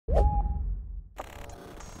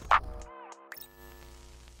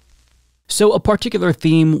So a particular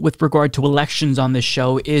theme with regard to elections on this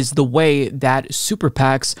show is the way that super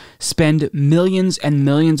PACs spend millions and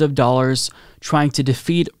millions of dollars trying to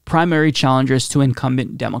defeat primary challengers to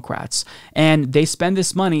incumbent Democrats. And they spend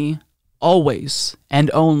this money always and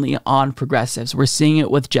only on progressives. We're seeing it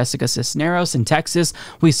with Jessica Cisneros in Texas.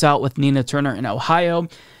 We saw it with Nina Turner in Ohio.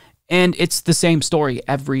 And it's the same story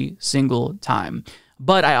every single time.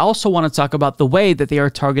 But I also want to talk about the way that they are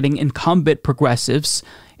targeting incumbent progressives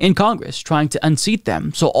in Congress, trying to unseat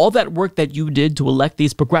them. So all that work that you did to elect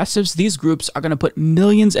these progressives, these groups are going to put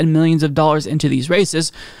millions and millions of dollars into these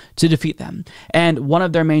races to defeat them. And one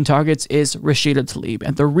of their main targets is Rashida Tlaib.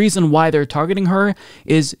 And the reason why they're targeting her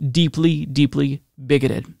is deeply, deeply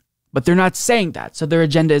bigoted. But they're not saying that, so their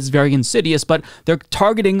agenda is very insidious, but they're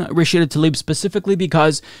targeting Rashida Tlaib specifically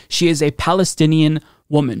because she is a Palestinian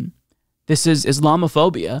woman. This is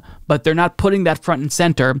Islamophobia, but they're not putting that front and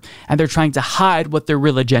center, and they're trying to hide what their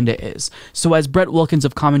real agenda is. So as Brett Wilkins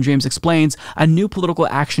of Common Dreams explains, a new political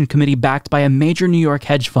action committee backed by a major New York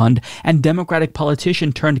hedge fund and Democratic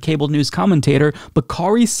politician turned cable news commentator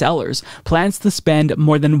Bakari Sellers plans to spend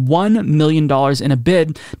more than $1 million in a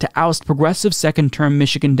bid to oust progressive second-term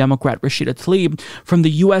Michigan Democrat Rashida Tlaib from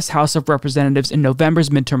the U.S. House of Representatives in November's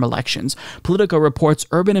midterm elections. Politico reports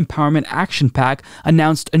Urban Empowerment Action PAC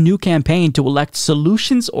announced a new campaign to elect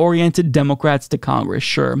solutions-oriented Democrats to Congress.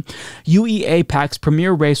 Sure. UEA PAC's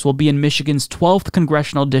premier race will be in Michigan's 12th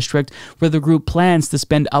congressional district, where the group plans to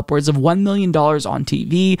spend upwards of $1 million on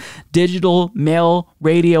TV, digital, mail,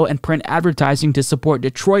 radio, and print advertising to support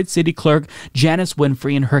Detroit City Clerk Janice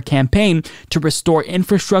Winfrey in her campaign to restore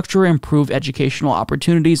infrastructure, improve educational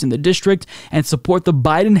opportunities in the district, and support the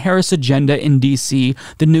Biden-Harris agenda in D.C.,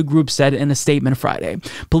 the new group said in a statement Friday.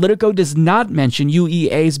 Politico does not mention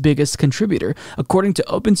UEA's biggest contributor. According to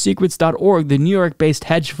OpenSecrets.org, the New York-based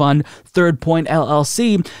hedge fund Third Point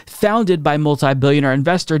LLC, founded by multi-billionaire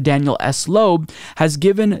investor Daniel S. Loeb, has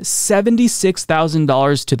given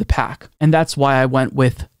 $76,000 to the PAC. And that's why I went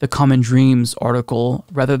with the Common Dreams article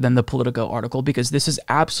rather than the Politico article, because this is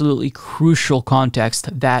absolutely crucial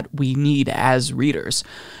context that we need as readers.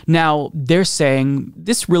 Now, they're saying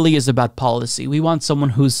this really is about policy. We want someone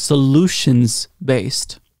who's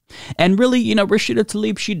solutions-based. And really, you know, Rashida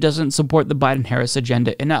Tlaib, she doesn't support the Biden-Harris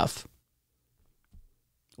agenda enough.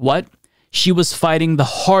 What? She was fighting the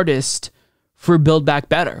hardest for Build Back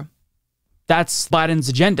Better. That's Biden's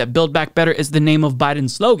agenda. Build Back Better is the name of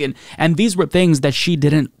Biden's slogan. And these were things that she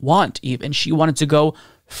didn't want even. She wanted to go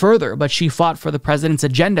further, but she fought for the president's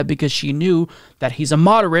agenda because she knew that he's a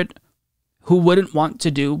moderate who wouldn't want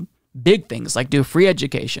to do big things like do free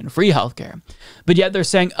education, free healthcare. But yet they're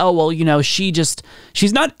saying, oh, well, you know, she's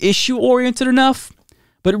not issue-oriented enough.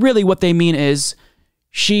 But really what they mean is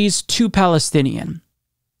she's too Palestinian.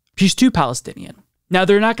 She's too Palestinian. Now,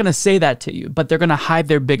 they're not going to say that to you, but they're going to hide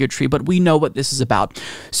their bigotry. But we know what this is about.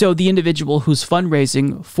 So the individual who's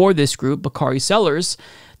fundraising for this group, Bakari Sellers,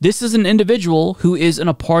 this is an individual who is an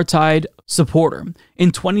apartheid supporter.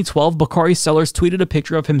 In 2012, Bakari Sellers tweeted a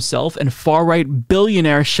picture of himself and far-right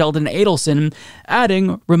billionaire Sheldon Adelson,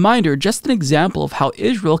 adding, "Reminder, just an example of how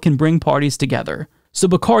Israel can bring parties together." So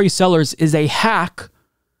Bakari Sellers is a hack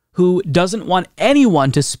who doesn't want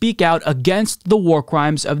anyone to speak out against the war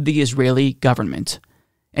crimes of the Israeli government.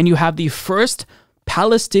 And you have the first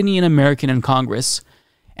Palestinian American in Congress,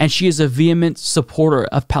 and she is a vehement supporter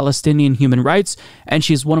of Palestinian human rights, and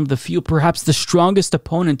she's one of the few, perhaps the strongest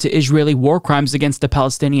opponent to Israeli war crimes against the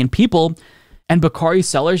Palestinian people. And Bakari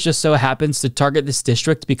Sellers just so happens to target this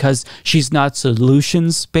district because she's not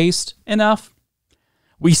solutions-based enough.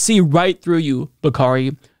 We see right through you,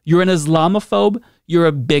 Bakari. You're an Islamophobe. You're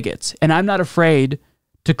a bigot, and I'm not afraid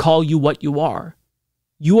to call you what you are.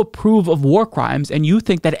 You approve of war crimes, and you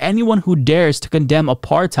think that anyone who dares to condemn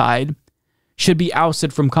apartheid should be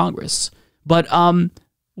ousted from Congress. But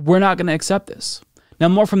we're not going to accept this. Now,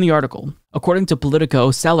 more from the article. According to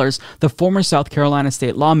Politico, Sellers, the former South Carolina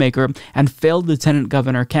state lawmaker and failed lieutenant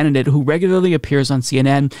governor candidate who regularly appears on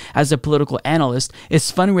CNN as a political analyst, is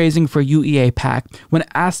fundraising for UEA PAC. When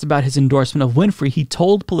asked about his endorsement of Winfrey, he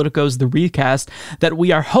told Politico's The Recast that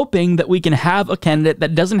we are hoping that we can have a candidate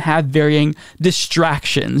that doesn't have varying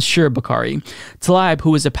distractions. Sure, Bakari. Tlaib,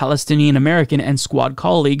 who is a Palestinian American and squad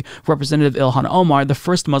colleague, Representative Ilhan Omar, the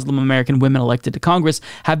first Muslim American women elected to Congress,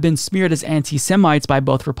 have been smeared as anti-Semites by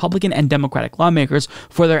both Republican and Democratic lawmakers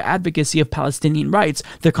for their advocacy of Palestinian rights,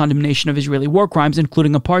 their condemnation of Israeli war crimes,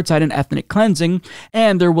 including apartheid and ethnic cleansing,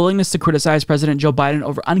 and their willingness to criticize President Joe Biden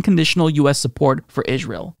over unconditional U.S. support for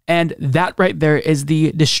Israel. And that right there is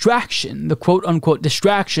the distraction, the quote-unquote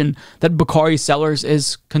distraction that Bakari Sellers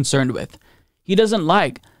is concerned with. He doesn't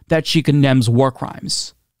like that she condemns war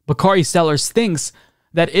crimes. Bakari Sellers thinks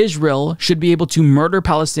that Israel should be able to murder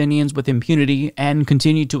Palestinians with impunity and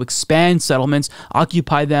continue to expand settlements,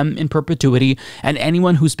 occupy them in perpetuity, and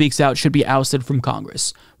anyone who speaks out should be ousted from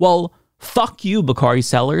Congress. Well, fuck you, Bakari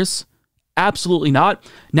Sellers. Absolutely not.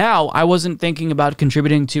 Now, I wasn't thinking about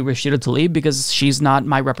contributing to Rashida Tlaib because she's not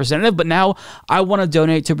my representative, but now I want to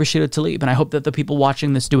donate to Rashida Tlaib, and I hope that the people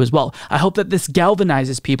watching this do as well. I hope that this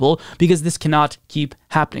galvanizes people because this cannot keep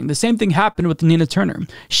happening. The same thing happened with Nina Turner.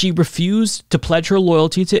 She refused to pledge her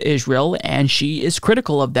loyalty to Israel, and she is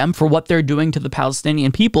critical of them for what they're doing to the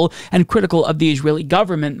Palestinian people and critical of the Israeli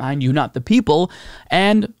government, mind you, not the people.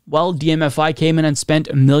 And, well, DMFI came in and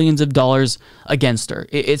spent millions of dollars against her.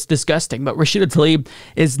 It's disgusting. But Rashida Tlaib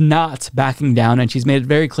is not backing down, and she's made it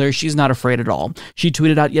very clear she's not afraid at all. She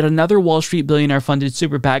tweeted out yet another Wall Street billionaire-funded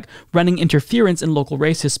super PAC running interference in local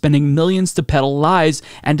races, spending millions to peddle lies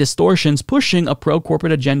and distortions, pushing a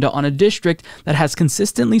pro-corporate agenda on a district that has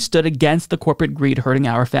consistently stood against the corporate greed hurting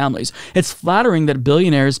our families. It's flattering that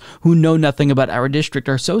billionaires who know nothing about our district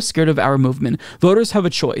are so scared of our movement. Voters have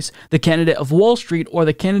a choice: the candidate of Wall Street or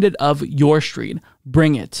the candidate of your street.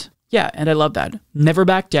 Bring it. Yeah, and I love that. Never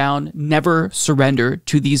back down, never surrender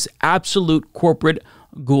to these absolute corporate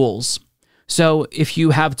ghouls. So if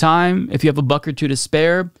you have time, if you have a buck or two to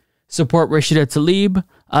spare, support Rashida Tlaib.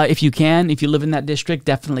 If you can, if you live in that district,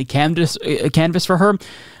 definitely canvass for her.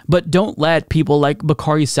 But don't let people like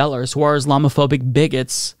Bakari Sellers, who are Islamophobic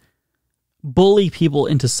bigots, bully people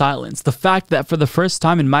into silence. The fact that for the first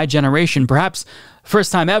time in my generation, perhaps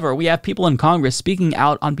first time ever, we have people in Congress speaking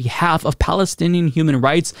out on behalf of Palestinian human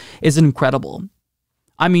rights is incredible.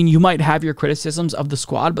 I mean, you might have your criticisms of the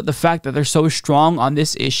squad, but the fact that they're so strong on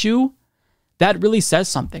this issue, that really says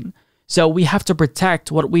something. So we have to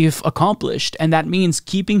protect what we've accomplished, and that means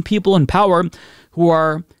keeping people in power who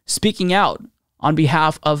are speaking out on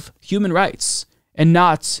behalf of human rights and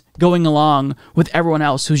not going along with everyone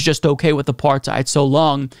else who's just okay with apartheid so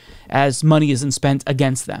long as money isn't spent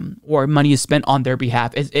against them or money is spent on their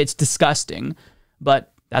behalf. It's disgusting,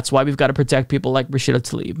 but that's why we've got to protect people like Rashida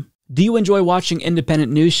Tlaib. Do you enjoy watching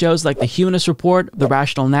independent news shows like the Humanist Report, the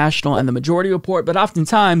Rational National, and the Majority Report, but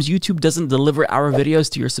oftentimes YouTube doesn't deliver our videos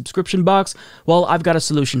to your subscription box? Well, I've got a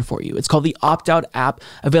solution for you. It's called the Opt-Out app,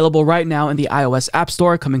 available right now in the iOS App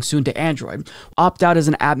Store, coming soon to Android. Opt-Out is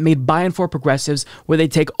an app made by and for progressives where they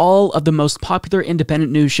take all of the most popular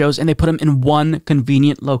independent news shows and they put them in one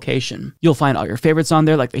convenient location. You'll find all your favorites on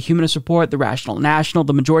there like the Humanist Report, the Rational National,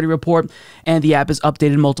 the Majority Report, and the app is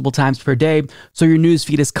updated multiple times per day, so your news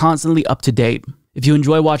feed is constantly up to date. If you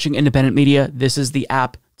enjoy watching independent media, this is the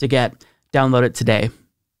app to get. Download it today.